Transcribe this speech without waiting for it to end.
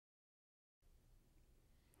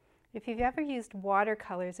If you've ever used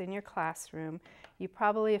watercolors in your classroom, you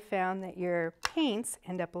probably have found that your paints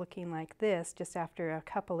end up looking like this just after a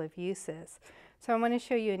couple of uses. So I'm going to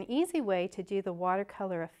show you an easy way to do the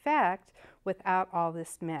watercolor effect without all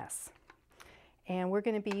this mess. And we're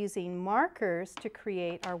going to be using markers to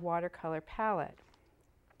create our watercolor palette.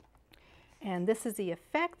 And this is the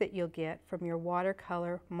effect that you'll get from your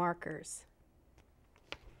watercolor markers.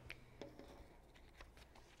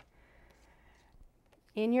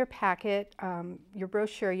 In your packet, your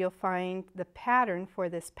brochure, you'll find the pattern for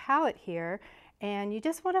this palette here, and you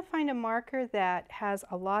just want to find a marker that has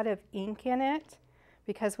a lot of ink in it,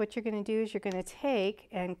 because what you're going to do is you're going to take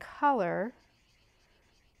and color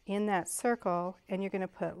in that circle, and you're going to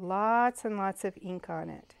put lots and lots of ink on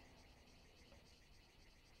it.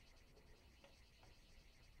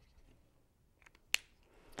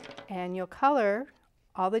 And you'll color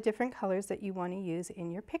all the different colors that you want to use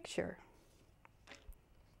in your picture.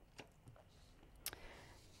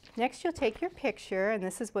 Next, you'll take your picture, and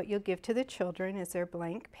this is what you'll give to the children as their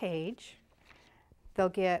blank page. They'll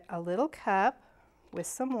get a little cup with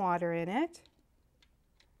some water in it,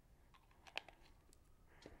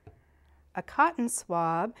 a cotton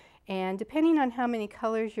swab, and depending on how many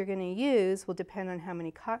colors you're going to use will depend on how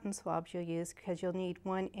many cotton swabs you'll use, because you'll need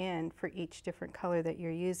one end for each different color that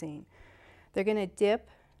you're using. They're going to dip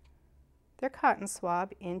their cotton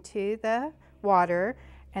swab into the water,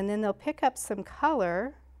 and then they'll pick up some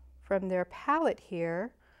color from their palette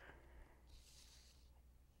here,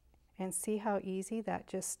 and see how easy that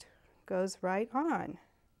just goes right on.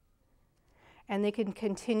 And they can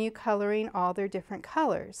continue coloring all their different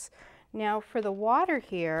colors. Now for the water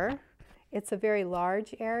here, it's a very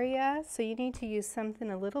large area, so you need to use something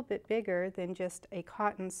a little bit bigger than just a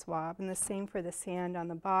cotton swab, and the same for the sand on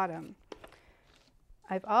the bottom.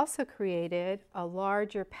 I've also created a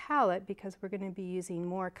larger palette because we're going to be using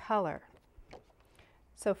more color.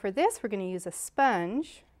 So for this, we're going to use a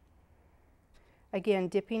sponge. Again,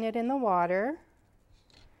 dipping it in the water.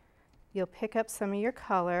 You'll pick up some of your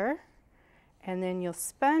color, and then you'll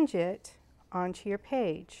sponge it onto your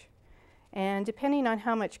page. And depending on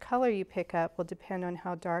how much color you pick up will depend on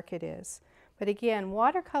how dark it is. But again,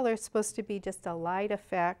 watercolor is supposed to be just a light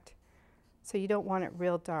effect, so you don't want it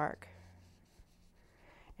real dark.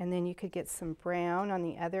 And then you could get some brown on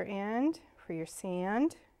the other end for your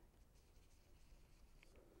sand.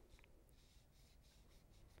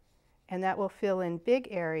 And that will fill in big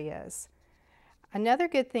areas. Another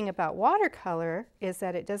good thing about watercolor is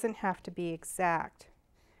that it doesn't have to be exact.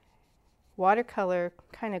 Watercolor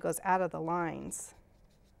kind of goes out of the lines.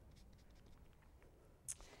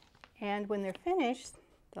 And when they're finished,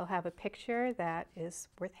 they'll have a picture that is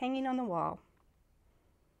worth hanging on the wall.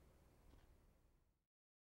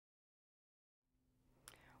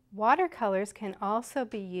 Watercolors can also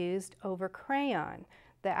be used over crayon.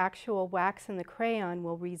 The actual wax in the crayon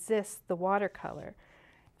will resist the watercolor.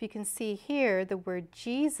 If you can see here, the word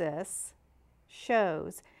Jesus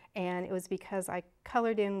shows, and it was because I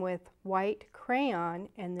colored in with white crayon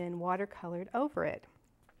and then watercolored over it.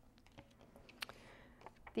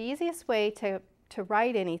 The easiest way to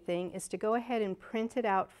write anything is to go ahead and print it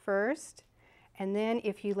out first, and then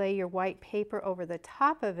if you lay your white paper over the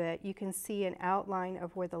top of it, you can see an outline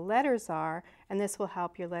of where the letters are, and this will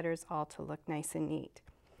help your letters all to look nice and neat.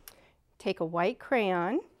 Take a white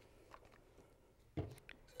crayon,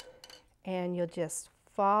 and you'll just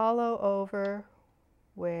follow over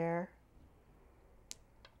where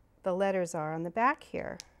the letters are on the back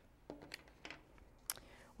here.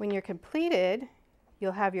 When you're completed,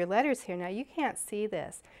 you'll have your letters here. Now you can't see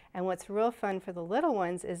this, and what's real fun for the little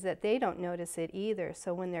ones is that they don't notice it either.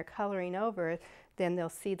 So when they're coloring over, then they'll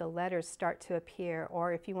see the letters start to appear.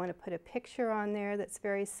 Or if you want to put a picture on there that's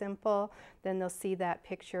very simple, then they'll see that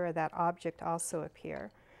picture or that object also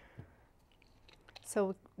appear.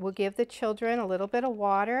 So we'll give the children a little bit of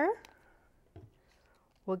water.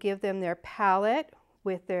 We'll give them their palette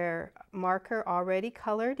with their marker already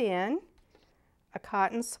colored in, a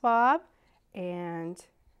cotton swab, and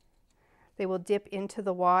they will dip into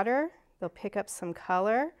the water. They'll pick up some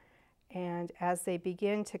color, and as they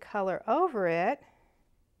begin to color over it,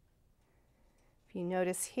 if you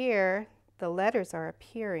notice here, the letters are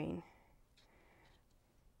appearing.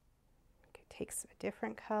 It takes a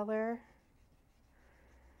different color,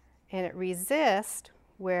 and it resists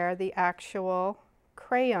where the actual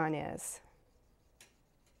crayon is.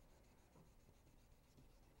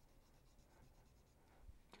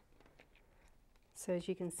 So as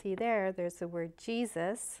you can see there, there's the word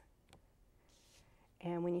Jesus.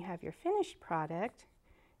 And when you have your finished product,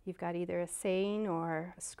 you've got either a saying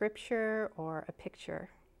or a scripture or a picture.